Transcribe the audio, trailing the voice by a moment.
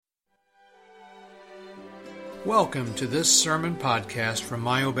Welcome to this sermon podcast from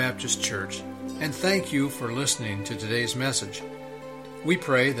Mayo Baptist Church, and thank you for listening to today's message. We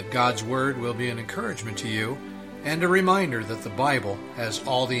pray that God's Word will be an encouragement to you and a reminder that the Bible has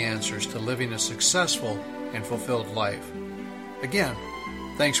all the answers to living a successful and fulfilled life. Again,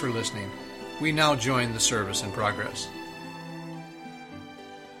 thanks for listening. We now join the service in progress.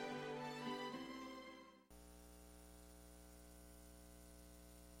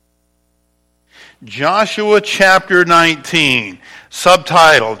 Joshua chapter 19,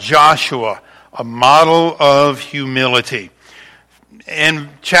 subtitle, Joshua, a model of humility. In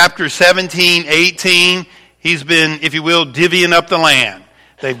chapter 17, 18, he's been, if you will, divvying up the land.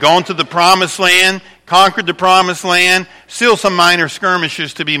 They've gone to the promised land, conquered the promised land, still some minor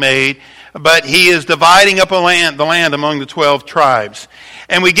skirmishes to be made, but he is dividing up the land among the 12 tribes.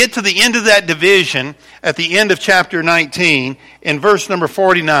 And we get to the end of that division at the end of chapter 19. In verse number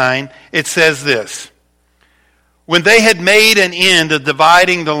 49, it says this: When they had made an end of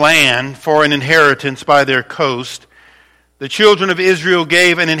dividing the land for an inheritance by their coast, the children of Israel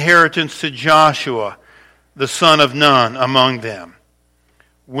gave an inheritance to Joshua, the son of Nun, among them.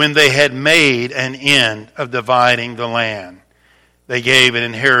 When they had made an end of dividing the land, they gave an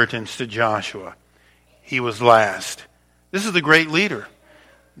inheritance to Joshua. He was last. This is the great leader.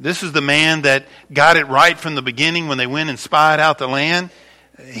 This is the man that got it right from the beginning when they went and spied out the land.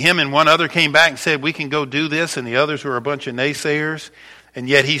 Him and one other came back and said, we can go do this, and the others were a bunch of naysayers. And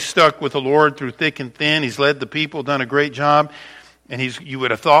yet he stuck with the Lord through thick and thin. He's led the people, done a great job. And you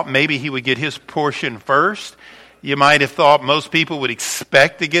would have thought maybe he would get his portion first. You might have thought most people would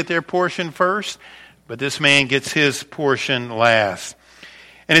expect to get their portion first. But this man gets his portion last.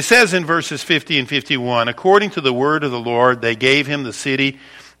 And it says in verses 50 and 51, according to the word of the Lord, they gave him the city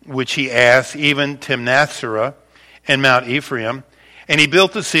which he asked, even Timnath-serah and Mount Ephraim, and he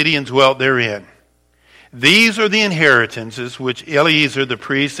built the city and dwelt therein. These are the inheritances which Eleazar the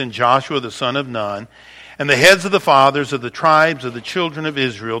priest and Joshua the son of Nun and the heads of the fathers of the tribes of the children of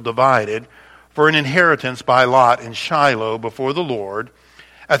Israel divided for an inheritance by lot in Shiloh before the Lord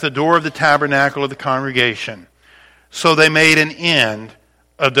at the door of the tabernacle of the congregation. So they made an end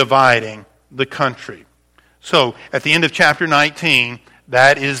of dividing the country. So at the end of chapter 19,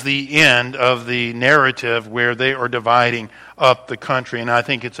 that is the end of the narrative where they are dividing up the country. And I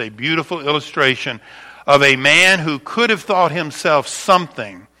think it's a beautiful illustration of a man who could have thought himself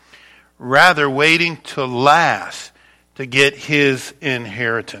something, rather waiting to last to get his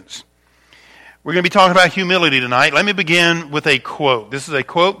inheritance. We're going to be talking about humility tonight. Let me begin with a quote. This is a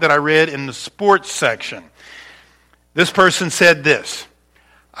quote that I read in the sports section. This person said this: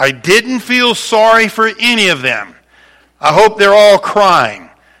 I didn't feel sorry for any of them. I hope they're all crying.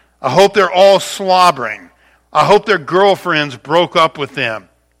 I hope they're all slobbering. I hope their girlfriends broke up with them.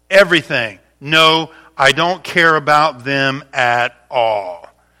 Everything. No, I don't care about them at all.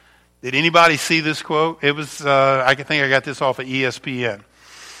 Did anybody see this quote? It was, I think I got this off of ESPN.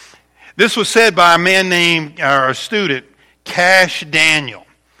 This was said by a man named, or a student, Cash Daniel.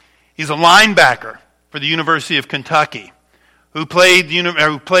 He's a linebacker for the University of Kentucky who played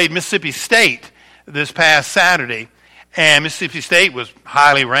Mississippi State this past Saturday. And Mississippi State was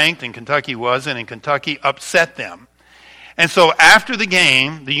highly ranked, and Kentucky wasn't, and Kentucky upset them. And so after the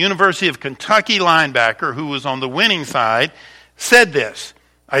game, the University of Kentucky linebacker, who was on the winning side, said this: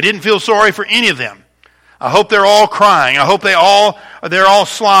 I didn't feel sorry for any of them. I hope they're all crying. I hope they're all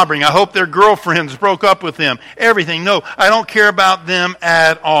slobbering. I hope their girlfriends broke up with them. Everything. No, I don't care about them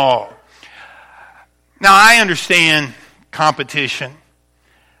at all. Now, I understand competition.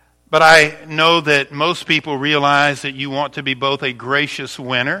 But I know that most people realize that you want to be both a gracious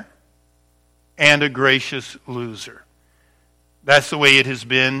winner and a gracious loser. That's the way it has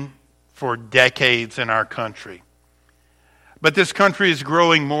been for decades in our country. But this country is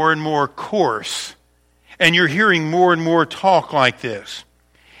growing more and more coarse, and you're hearing more and more talk like this.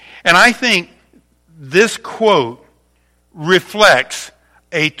 And I think this quote reflects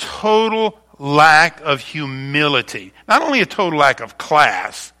a total lack of humility. Not only a total lack of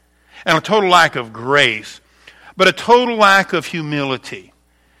class, and a total lack of grace, but a total lack of humility.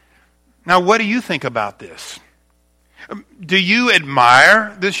 Now, what do you think about this? Do you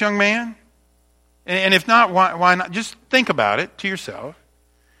admire this young man? And if not, why not? Just think about it to yourself.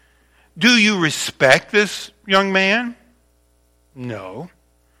 Do you respect this young man? No.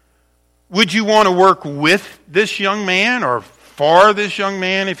 Would you want to work with this young man or for this young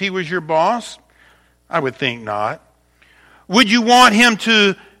man if he was your boss? I would think not. Would you want him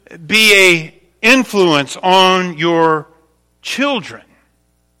to be an influence on your children?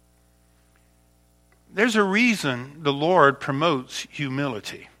 There's a reason the Lord promotes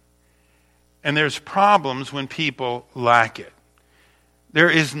humility. and there's problems when people lack it. There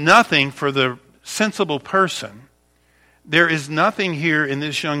is nothing for the sensible person. There is nothing here in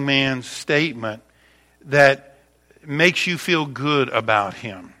this young man's statement that makes you feel good about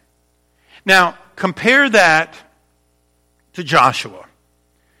him. Now, compare that to Joshua.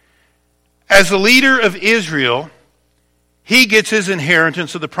 As the leader of Israel, he gets his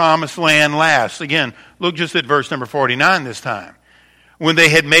inheritance of the promised land last. Again, look just at verse number 49 this time. When they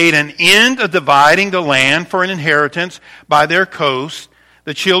had made an end of dividing the land for an inheritance by their coast,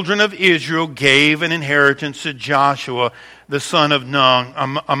 the children of Israel gave an inheritance to Joshua, the son of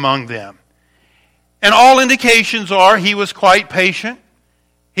Nun, among them. And all indications are he was quite patient.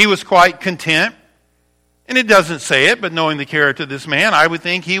 He was quite content. And it doesn't say it, but knowing the character of this man, I would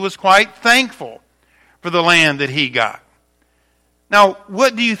think he was quite thankful for the land that he got. Now,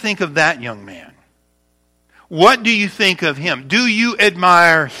 what do you think of that young man? What do you think of him? Do you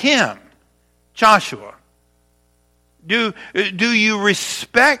admire him, Joshua? Do you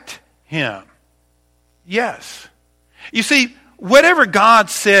respect him? Yes. You see, whatever God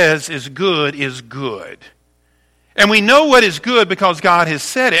says is good is good. And we know what is good because God has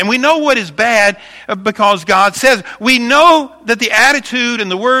said it. And we know what is bad because God says it. We know that the attitude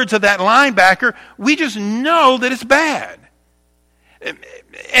and the words of that linebacker, we just know that it's bad.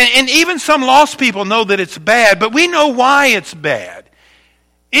 And even some lost people know that it's bad, but we know why it's bad.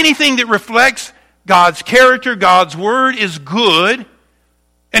 Anything that reflects God's character, God's word is good,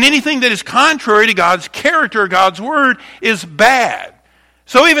 and anything that is contrary to God's character, God's word is bad.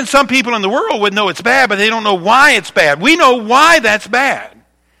 So even some people in the world would know it's bad, but they don't know why it's bad. We know why that's bad.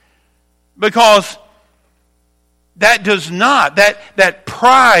 Because that does not, that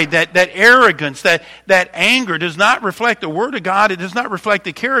pride, that arrogance, that anger does not reflect the word of God. It does not reflect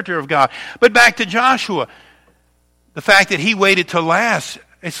the character of God. But back to Joshua, the fact that he waited till last,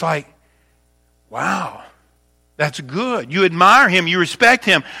 it's like, wow, that's good. You admire him. You respect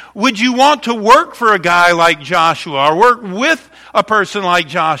him. Would you want to work for a guy like Joshua or work with a person like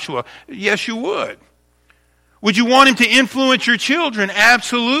Joshua? Yes, you would. Would you want him to influence your children?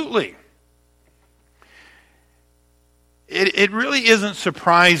 Absolutely. It really isn't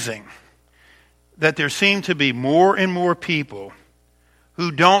surprising that there seem to be more and more people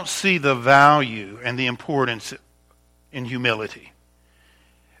who don't see the value and the importance in humility.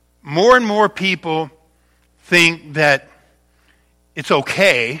 More and more people think that it's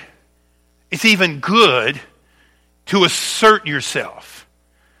okay, it's even good to assert yourself,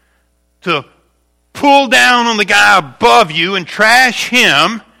 to pull down on the guy above you and trash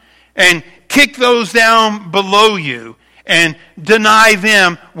him and kick those down below you and deny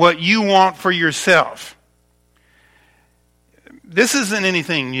them what you want for yourself. This isn't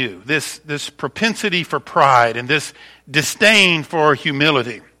anything new, this propensity for pride and this disdain for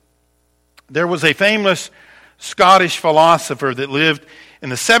humility. There was a famous Scottish philosopher that lived in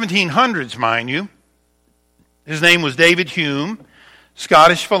the 1700s, mind you. His name was David Hume,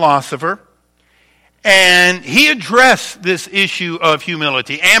 Scottish philosopher. And he addressed this issue of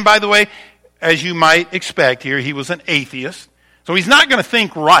humility. And by the way, as you might expect here, he was an atheist. So he's not going to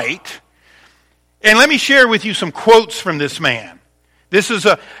think right. And let me share with you some quotes from this man. This is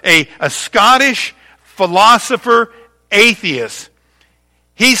a Scottish philosopher, atheist.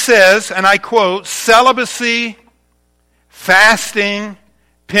 He says, and I quote, celibacy, fasting,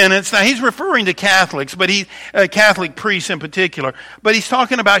 penance. Now he's referring to Catholics, but Catholic priests in particular. But he's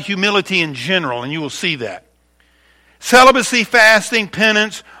talking about humility in general, and you will see that. Celibacy, fasting,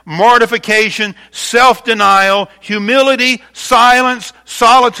 penance, mortification, self-denial, humility, silence,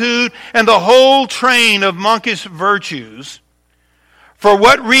 solitude, and the whole train of monkish virtues. For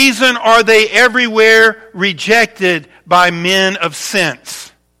what reason are they everywhere rejected by men of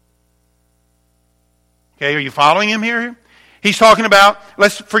sense? Okay, are you following him here? He's talking about,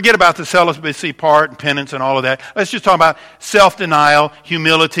 let's forget about the celibacy part and penance and all of that. Let's just talk about self-denial,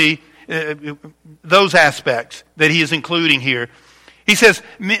 humility, those aspects that he is including here. He says,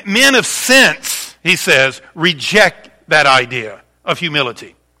 men of sense, he says, reject that idea of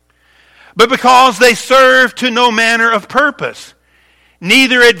humility. But because they serve to no manner of purpose,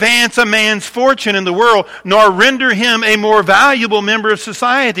 neither advance a man's fortune in the world, nor render him a more valuable member of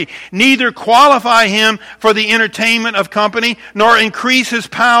society, neither qualify him for the entertainment of company, nor increase his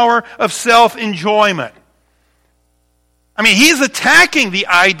power of self-enjoyment. I mean, he's attacking the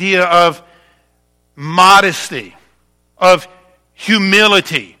idea of modesty, of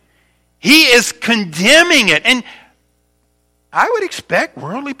humility. He is condemning it. And I would expect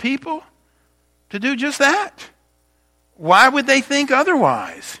worldly people to do just that. Why would they think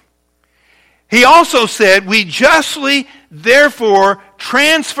otherwise? He also said, we justly, therefore,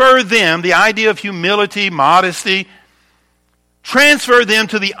 transfer them, the idea of humility, modesty, transfer them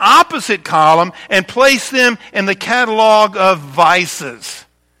to the opposite column and place them in the catalog of vices.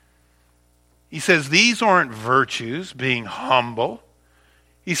 He says these aren't virtues, being humble.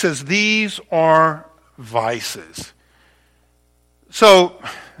 He says these are vices. So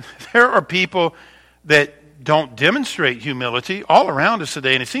there are people that don't demonstrate humility all around us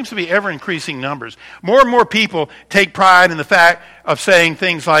today, and it seems to be ever-increasing numbers. More and more people take pride in the fact of saying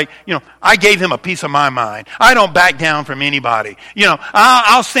things like, I gave them a piece of my mind. I don't back down from anybody.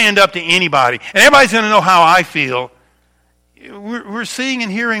 I'll stand up to anybody, and everybody's going to know how I feel. We're seeing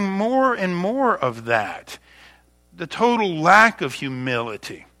and hearing more and more of that. The total lack of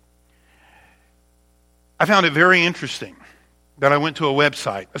humility. I found it very interesting that I went to a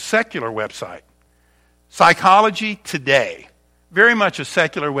website, a secular website, Psychology Today, very much a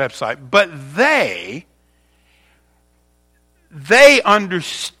secular website, but they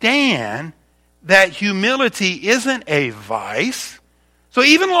understand that humility isn't a vice. So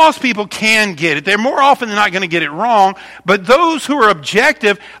even lost people can get it. They're more often than not going to get it wrong, but those who are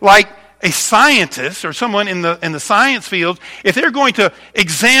objective, like a scientist or someone in the science field, if they're going to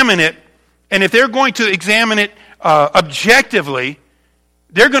examine it, and if they're going to examine it objectively,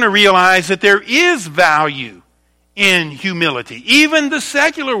 they're going to realize that there is value in humility, even the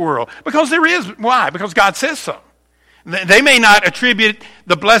secular world, because there is. Why? Because God says so. They may not attribute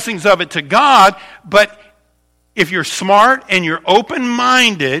the blessings of it to God, but if you're smart and you're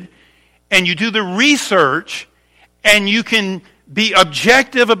open-minded and you do the research and you can be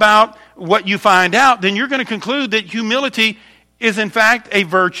objective about what you find out, then you're going to conclude that humility is in fact a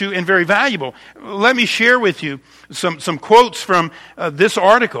virtue and very valuable. Let me share with you some quotes from this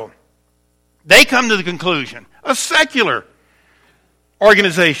article. They come to the conclusion, a secular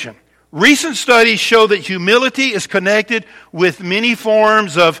organization. Recent studies show that humility is connected with many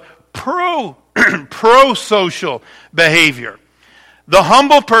forms of pro-social behavior. The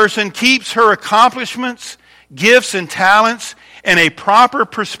humble person keeps her accomplishments, gifts, and talents in a proper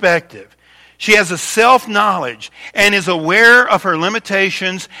perspective. She has a self-knowledge and is aware of her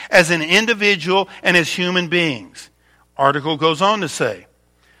limitations as an individual and as human beings. Article goes on to say,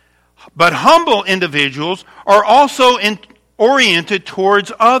 but humble individuals are also oriented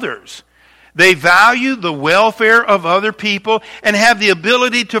towards others. They value the welfare of other people and have the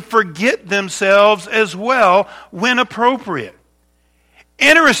ability to forget themselves as well when appropriate.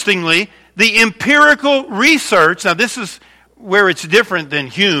 Interestingly, the empirical research, now this is where it's different than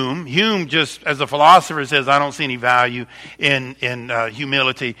Hume. Hume just, as a philosopher, says, I don't see any value in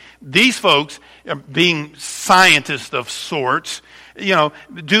humility. These folks, being scientists of sorts,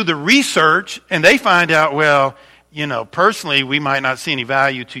 do the research and they find out, well, personally, we might not see any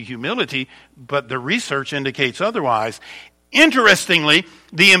value to humility, but the research indicates otherwise. Interestingly,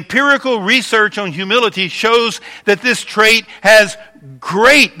 the empirical research on humility shows that this trait has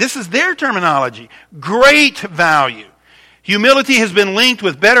great, this is their terminology, great value. Humility has been linked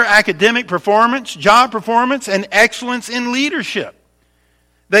with better academic performance, job performance, and excellence in leadership.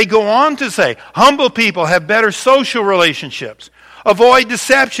 They go on to say, humble people have better social relationships, avoid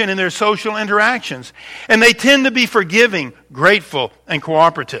deception in their social interactions, and they tend to be forgiving, grateful, and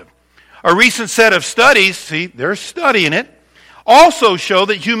cooperative. A recent set of studies, see, they're studying it, also show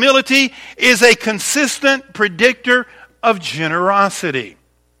that humility is a consistent predictor of generosity.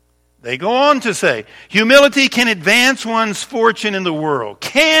 They go on to say, humility can advance one's fortune in the world,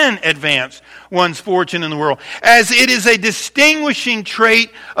 as it is a distinguishing trait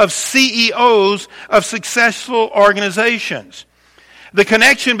of CEOs of successful organizations. The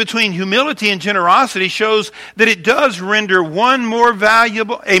connection between humility and generosity shows that it does render one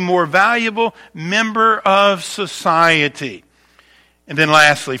a more valuable member of society. And then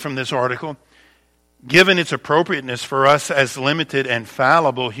lastly, from this article, given its appropriateness for us as limited and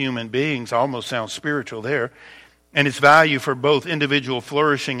fallible human beings, almost sounds spiritual there, and its value for both individual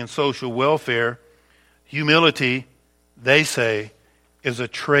flourishing and social welfare, humility, they say, is a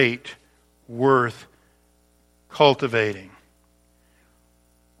trait worth cultivating.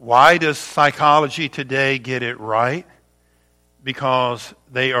 Why does Psychology Today get it right? Because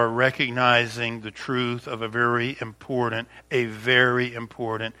they are recognizing the truth of a very important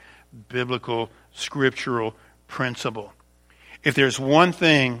biblical, scriptural principle. If there's one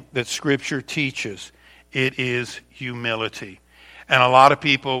thing that Scripture teaches, it is humility. And a lot of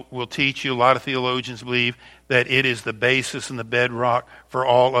people will teach you, a lot of theologians believe, that it is the basis and the bedrock for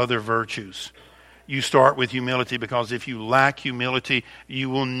all other virtues. You start with humility, because if you lack humility, you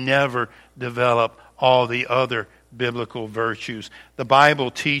will never develop all the other biblical virtues. The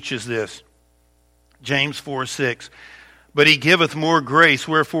Bible teaches this. James 4:6. But he giveth more grace,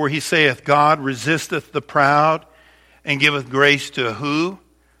 wherefore he saith, God resisteth the proud, and giveth grace to who?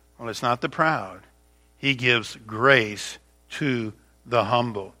 Well, it's not the proud. He gives grace to the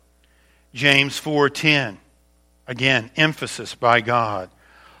humble. James 4:10. Again, emphasis by God.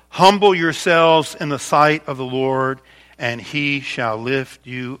 Humble yourselves in the sight of the Lord, and he shall lift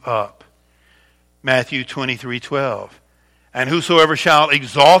you up. Matthew 23:12. And whosoever shall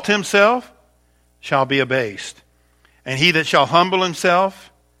exalt himself shall be abased, and he that shall humble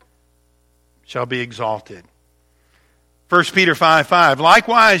himself shall be exalted. 1 Peter 5:5.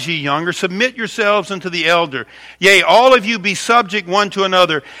 Likewise, ye younger, submit yourselves unto the elder. Yea, all of you be subject one to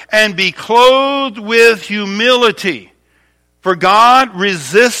another, and be clothed with humility. For God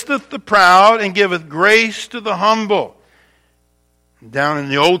resisteth the proud, and giveth grace to the humble. Down in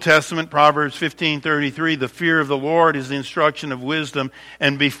the Old Testament, Proverbs 15:33, the fear of the Lord is the instruction of wisdom,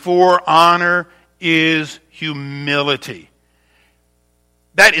 and before honor is humility.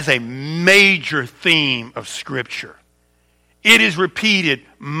 That is a major theme of Scripture. It is repeated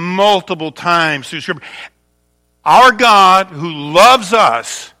multiple times through Scripture. Our God, who loves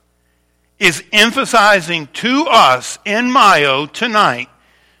us, is emphasizing to us in Mayo tonight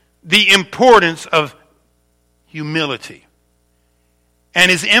the importance of humility, and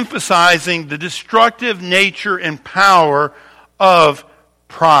is emphasizing the destructive nature and power of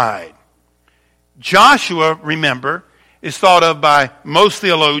pride. Joshua, remember, is thought of by most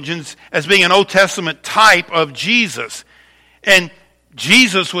theologians as being an Old Testament type of Jesus. And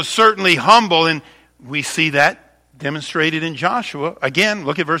Jesus was certainly humble, and we see that demonstrated in Joshua. Again,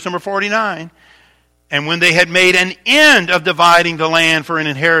 look at verse number 49. And when they had made an end of dividing the land for an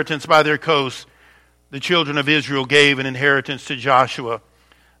inheritance by their coasts, the children of Israel gave an inheritance to Joshua,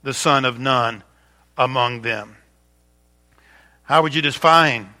 the son of Nun, among them. How would you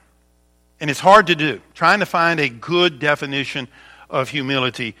define? And it's hard to do. Trying to find a good definition of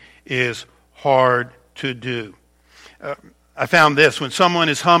humility is hard to do. I found this. When someone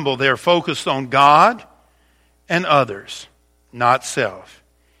is humble, they are focused on God and others, not self.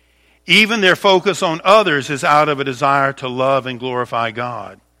 Even their focus on others is out of a desire to love and glorify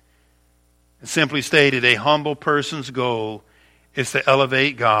God. And simply stated, a humble person's goal is to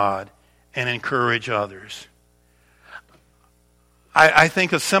elevate God and encourage others. I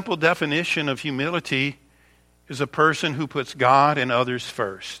think a simple definition of humility is a person who puts God and others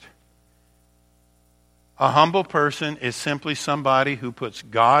first. A humble person is simply somebody who puts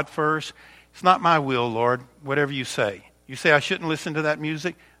God first. It's not my will, Lord, whatever you say. You say I shouldn't listen to that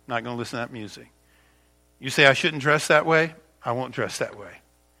music? I'm not going to listen to that music. You say I shouldn't dress that way? I won't dress that way.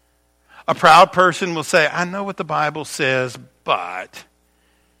 A proud person will say, I know what the Bible says, but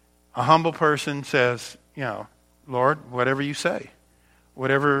a humble person says, Lord, whatever you say,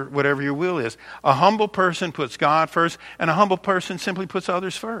 whatever your will is. A humble person puts God first, and a humble person simply puts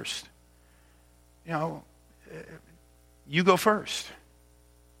others first. You go first.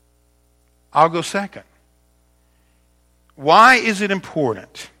 I'll go second. Why is it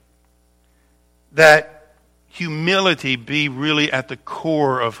important that humility be really at the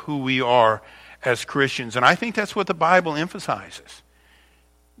core of who we are as Christians? And I think that's what the Bible emphasizes.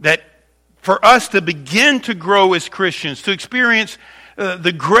 That for us to begin to grow as Christians, to experience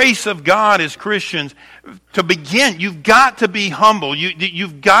the grace of God as Christians, to begin, you've got to be humble.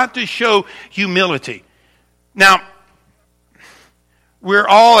 You've got to show humility. Now, we're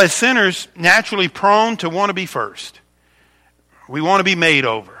all, as sinners, naturally prone to want to be first. We want to be made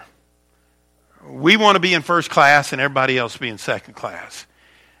over. We want to be in first class and everybody else be in second class.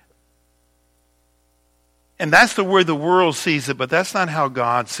 And that's the way the world sees it, but that's not how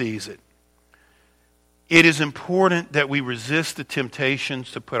God sees it. It is important that we resist the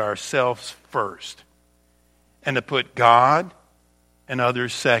temptations to put ourselves first and to put God and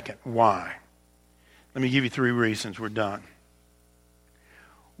others second. Why? Let me give you 3 reasons. We're done.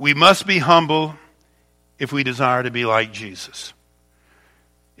 We must be humble if we desire to be like Jesus.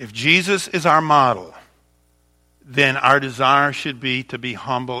 If Jesus is our model, then our desire should be to be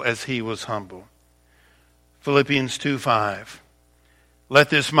humble as he was humble. Philippians 2:5. Let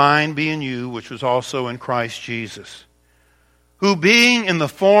this mind be in you, which was also in Christ Jesus, who being in the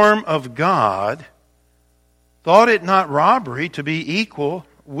form of God, thought it not robbery to be equal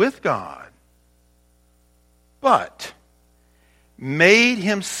with God, but made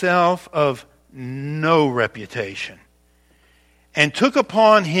himself of no reputation, and took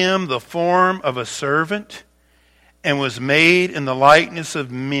upon him the form of a servant, and was made in the likeness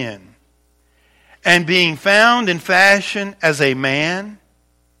of men. And being found in fashion as a man,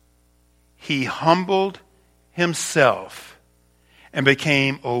 he humbled himself and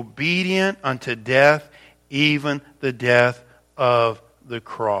became obedient unto death, even the death of the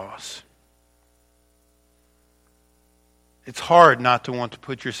cross. It's hard not to want to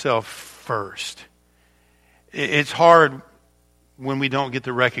put yourself first. It's hard when we don't get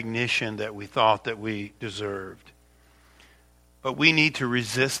the recognition that we thought that we deserved. But we need to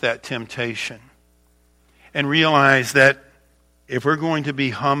resist that temptation and realize that if we're going to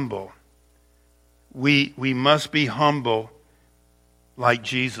be humble, we must be humble like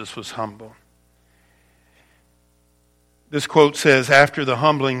Jesus was humble. This quote says, after the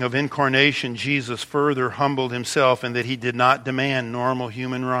humbling of incarnation, Jesus further humbled himself in that he did not demand normal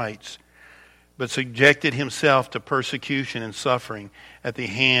human rights, but subjected himself to persecution and suffering at the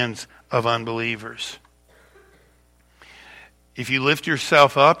hands of unbelievers. If you lift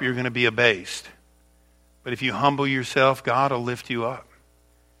yourself up, you're going to be abased. But if you humble yourself, God will lift you up.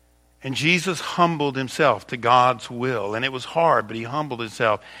 And Jesus humbled himself to God's will. And it was hard, but he humbled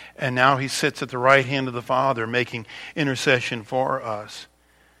himself. And now he sits at the right hand of the Father making intercession for us.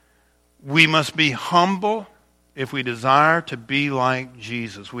 We must be humble if we desire to be like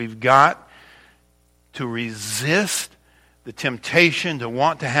Jesus. We've got to resist the temptation to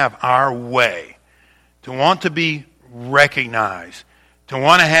want to have our way, to want to be recognized, to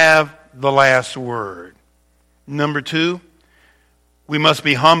want to have the last word. Number 2, we must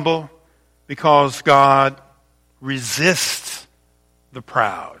be humble because God resists the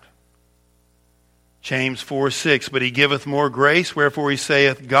proud. James 4:6, but he giveth more grace, wherefore he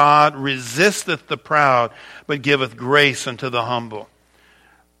saith, God resisteth the proud, but giveth grace unto the humble.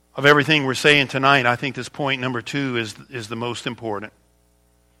 Of everything we're saying tonight, I think this point number 2 is the most important.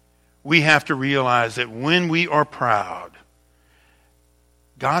 We have to realize that when we are proud,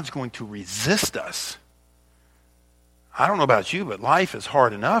 God's going to resist us. I don't know about you, but life is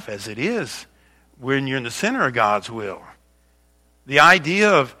hard enough as it is when you're in the center of God's will. The idea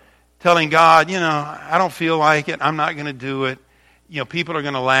of telling God, I don't feel like it, I'm not going to do it, people are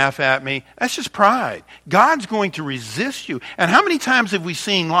going to laugh at me, that's just pride. God's going to resist you. And how many times have we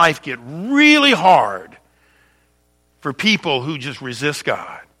seen life get really hard for people who just resist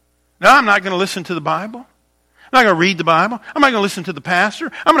God? No, I'm not going to listen to the Bible. I'm not going to read the Bible. I'm not going to listen to the pastor.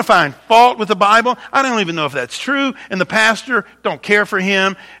 I'm going to find fault with the Bible. I don't even know if that's true. And the pastor, don't care for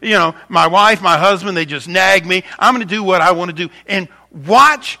him. My wife, my husband, they just nag me. I'm going to do what I want to do. And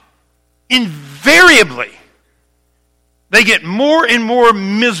watch, invariably, they get more and more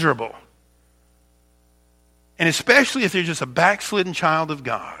miserable. And especially if they're just a backslidden child of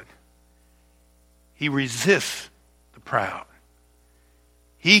God. He resists the proud.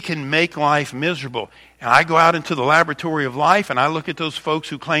 He can make life miserable. And I go out into the laboratory of life and I look at those folks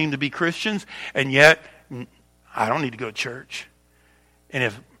who claim to be Christians, and yet I don't need to go to church. And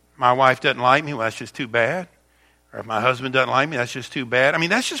if my wife doesn't like me, well, that's just too bad. Or if my husband doesn't like me, that's just too bad. I mean,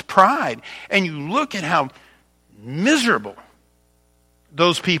 that's just pride. And you look at how miserable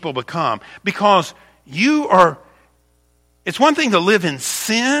those people become. Because it's one thing to live in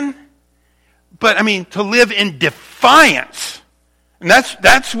sin, but to live in defiance. And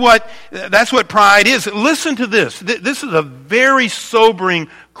that's what pride is. Listen to this. This is a very sobering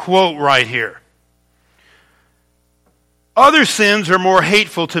quote right here. Other sins are more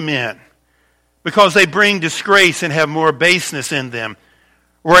hateful to men because they bring disgrace and have more baseness in them,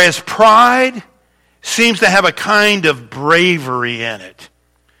 whereas pride seems to have a kind of bravery in it.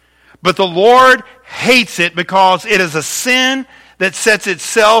 But the Lord hates it because it is a sin that sets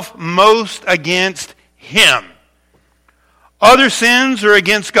itself most against Him. Other sins are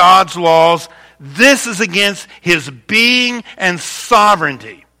against God's laws. This is against His being and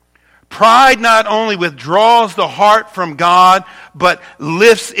sovereignty. Pride not only withdraws the heart from God, but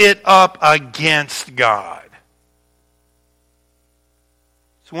lifts it up against God.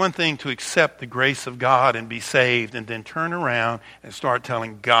 It's one thing to accept the grace of God and be saved and then turn around and start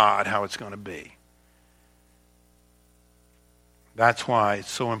telling God how it's going to be. That's why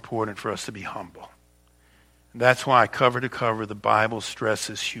it's so important for us to be humble. That's why cover to cover the Bible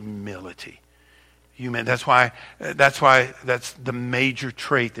stresses humility. That's the major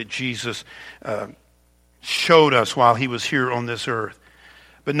trait that Jesus showed us while He was here on this earth.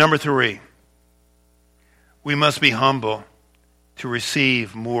 But number 3, we must be humble to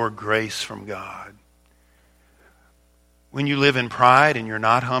receive more grace from God. When you live in pride and you're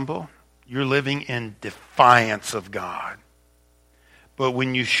not humble, you're living in defiance of God. But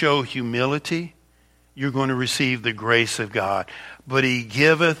when you show humility, you're going to receive the grace of God. But He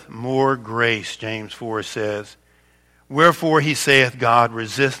giveth more grace, James 4 says. Wherefore He saith, God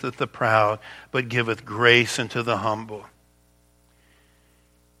resisteth the proud, but giveth grace unto the humble.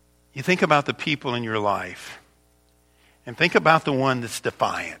 You think about the people in your life, And think about the one that's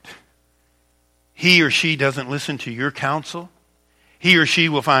defiant. He or she doesn't listen to your counsel. He or she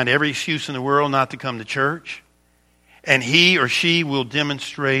will find every excuse in the world not to come to church. And he or she will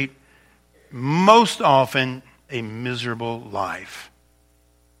demonstrate most often a miserable life.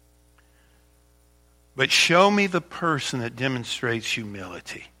 But show me the person that demonstrates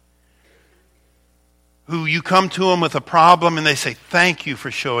humility. Who you come to them with a problem and they say, thank you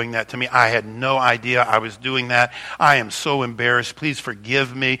for showing that to me. I had no idea I was doing that. I am so embarrassed. Please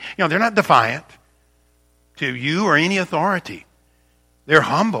forgive me. They're not defiant to you or any authority. They're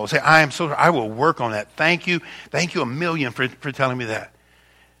humble. Say, I will work on that. Thank you. Thank you a million for telling me that.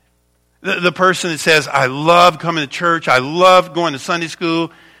 The person that says, I love coming to church. I love going to Sunday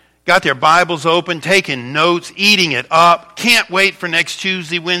school. Got their Bibles open, taking notes, eating it up. Can't wait for next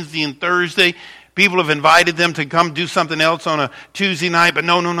Tuesday, Wednesday, and Thursday. People have invited them to come do something else on a Tuesday night, but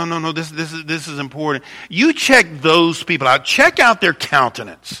no, this is important. You check those people out. Check out their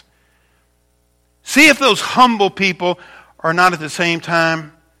countenance. See if those humble people are not at the same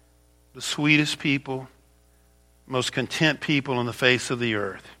time the sweetest people, most content people on the face of the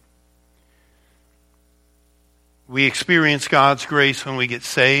earth. We experience God's grace when we get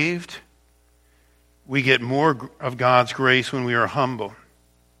saved. We get more of God's grace when we are humble.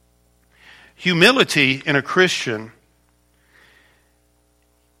 Humility in a Christian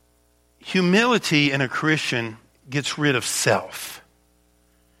gets rid of self.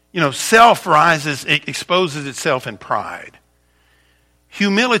 Self rises, it exposes itself in pride.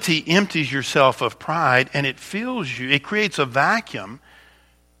 Humility empties yourself of pride and it fills you. It creates a vacuum,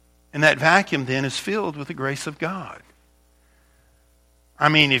 and that vacuum then is filled with the grace of God.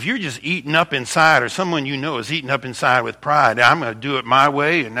 If you're just eaten up inside, or someone you know is eaten up inside with pride, I'm going to do it my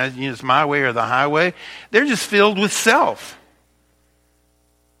way, and it's my way or the highway, they're just filled with self.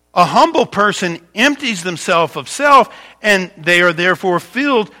 A humble person empties themselves of self, and they are therefore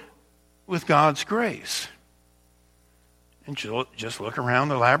filled with God's grace. And just look around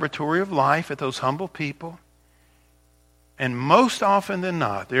the laboratory of life at those humble people, and most often than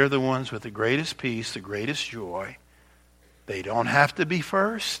not, they're the ones with the greatest peace, the greatest joy. They don't have to be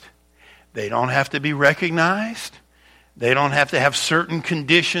first. They don't have to be recognized. They don't have to have certain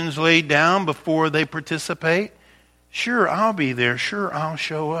conditions laid down before they participate. Sure, I'll be there. Sure, I'll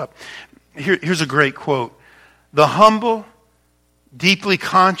show up. Here's a great quote. The humble, deeply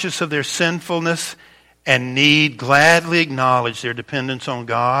conscious of their sinfulness and need, gladly acknowledge their dependence on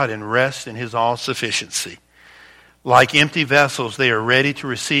God and rest in His all-sufficiency. Like empty vessels, they are ready to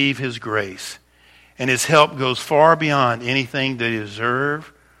receive His grace. And His help goes far beyond anything they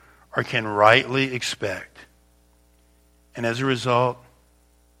deserve or can rightly expect. And as a result,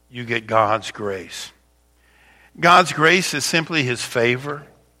 you get God's grace. God's grace is simply His favor.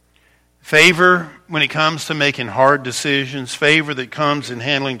 Favor when it comes to making hard decisions. Favor that comes in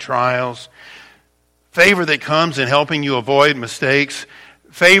handling trials. Favor that comes in helping you avoid mistakes.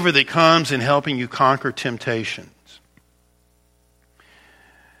 Favor that comes in helping you conquer temptations.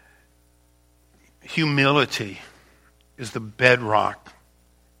 Humility is the bedrock,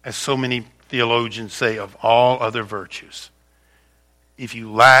 as so many theologians say, of all other virtues. If you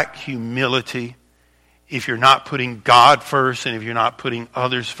lack humility, if you're not putting God first and if you're not putting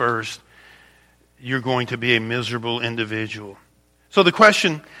others first, you're going to be a miserable individual. So the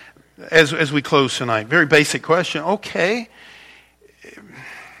question, as we close tonight, very basic question. Okay,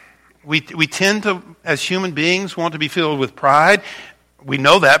 we tend to, as human beings, want to be filled with pride. We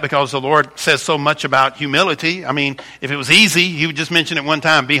know that because the Lord says so much about humility. If it was easy, He would just mention it one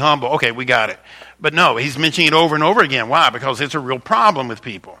time, be humble. Okay, we got it. But no, He's mentioning it over and over again. Why? Because it's a real problem with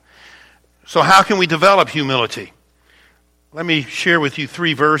people. So how can we develop humility? Let me share with you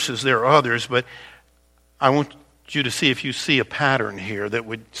 3 verses. There are others, but I want you to see if you see a pattern here that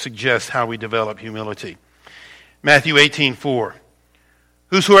would suggest how we develop humility. Matthew 18:4.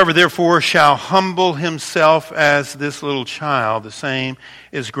 Whosoever therefore shall humble himself as this little child, the same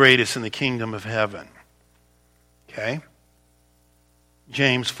is greatest in the kingdom of heaven. Okay?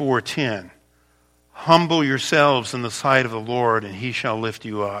 James 4:10. Humble yourselves in the sight of the Lord, and He shall lift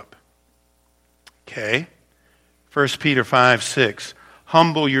you up. Okay? 1 Peter 5:6.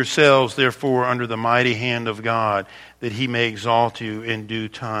 Humble yourselves, therefore, under the mighty hand of God, that He may exalt you in due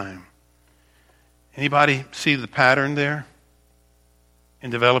time. Anybody see the pattern there in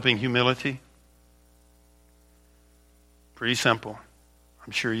developing humility? Pretty simple.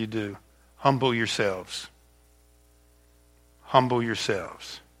 I'm sure you do. Humble yourselves. Humble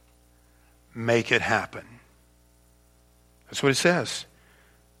yourselves. Make it happen. That's what it says.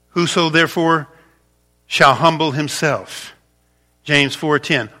 Whoso therefore shall humble himself. James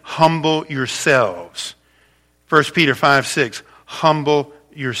 4:10. Humble yourselves. 1 Peter 5:6, humble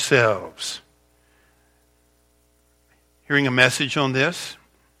yourselves. Hearing a message on this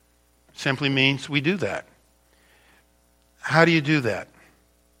simply means we do that. How do you do that?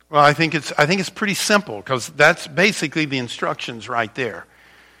 Well, I think it's pretty simple, because that's basically the instructions right there.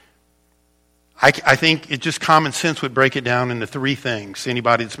 I think it just common sense would break it down into three things.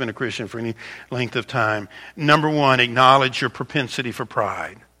 Anybody that's been a Christian for any length of time. Number one, acknowledge your propensity for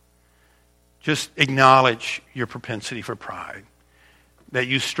pride. Just acknowledge your propensity for pride. That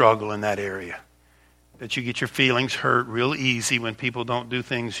you struggle in that area. That you get your feelings hurt real easy when people don't do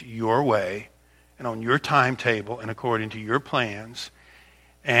things your way and on your timetable and according to your plans.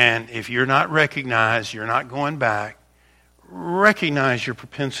 And if you're not recognized, you're not going back, recognize your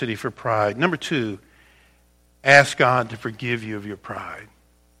propensity for pride. Number two, ask God to forgive you of your pride.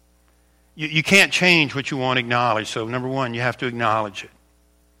 You can't change what you won't acknowledge. So number one, you have to acknowledge it.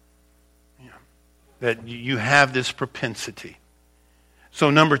 That you have this propensity.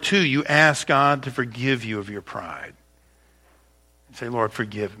 So number two, you ask God to forgive you of your pride. And say, Lord,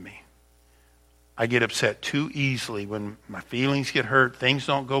 forgive me. I get upset too easily when my feelings get hurt, things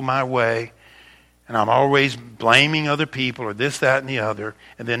don't go my way, and I'm always blaming other people or this, that, and the other.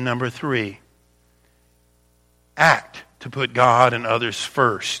 And then number three, act to put God and others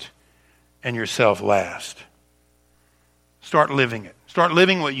first and yourself last. Start living it. Start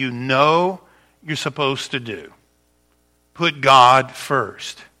living what you know you're supposed to do. Put God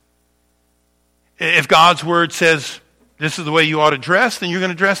first. If God's word says this is the way you ought to dress, then you're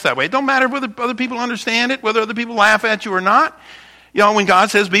going to dress that way. It don't matter whether other people understand it, whether other people laugh at you or not. You know, when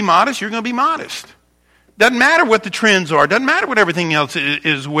God says be modest, you're going to be modest. Doesn't matter what the trends are. Doesn't matter what everything else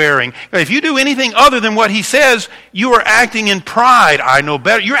is wearing. If you do anything other than what he says, you are acting in pride. I know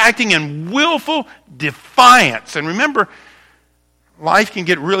better. You're acting in willful defiance. And remember, life can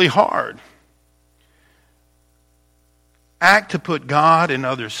get really hard. Act to put God and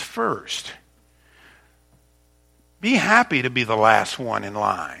others first. Be happy to be the last one in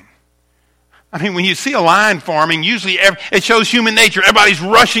line. I mean, when you see a line forming, usually it shows human nature. Everybody's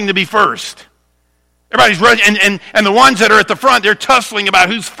rushing to be first. Everybody's rushing, and the ones that are at the front, they're tussling about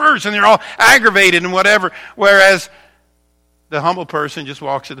who's first, and they're all aggravated and whatever. Whereas the humble person just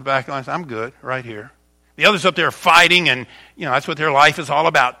walks at the back line and says, I'm good, right here. The others up there are fighting, and that's what their life is all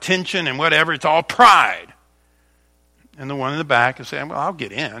about, tension and whatever. It's all pride. And the one in the back is saying, well, I'll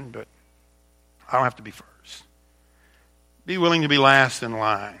get in, but I don't have to be first. Be willing to be last in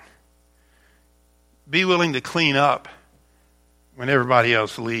line. Be willing to clean up when everybody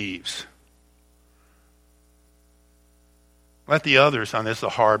else leaves. Let the others, this is a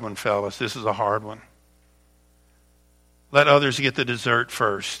hard one, fellas. This is a hard one. Let others get the dessert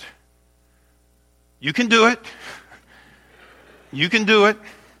first. You can do it. You can do it.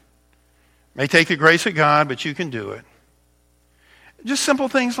 May take the grace of God, but you can do it. Just simple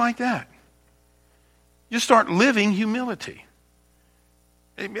things like that. Just start living humility.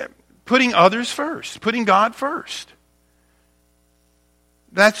 Putting others first. Putting God first.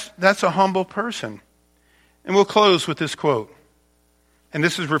 That's a humble person. And we'll close with this quote. And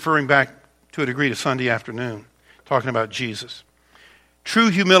this is referring back to a degree to Sunday afternoon, talking about Jesus. True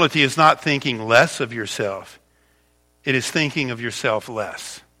humility is not thinking less of yourself. It is thinking of yourself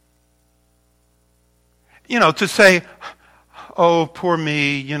less. To say, oh, poor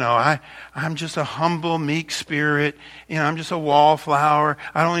me, I'm just a humble, meek spirit. I'm just a wallflower.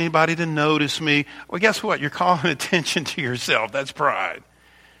 I don't want anybody to notice me. Well, guess what? You're calling attention to yourself. That's pride.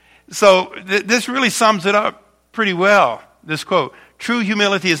 So this really sums it up pretty well, this quote. True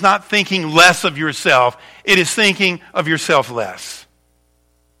humility is not thinking less of yourself. It is thinking of yourself less.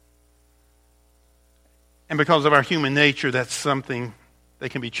 And because of our human nature, that's something that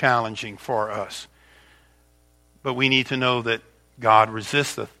can be challenging for us. But we need to know that God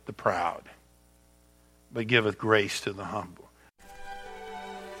resisteth the proud, but giveth grace to the humble.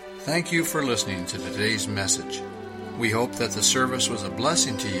 Thank you for listening to today's message. We hope that the service was a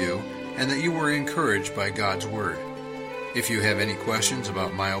blessing to you and that you were encouraged by God's Word. If you have any questions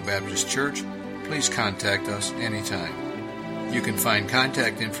about Mile Baptist Church, please contact us anytime. You can find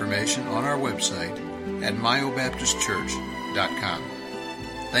contact information on our website at miobaptistchurch.com.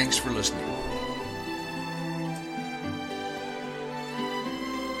 Thanks for listening.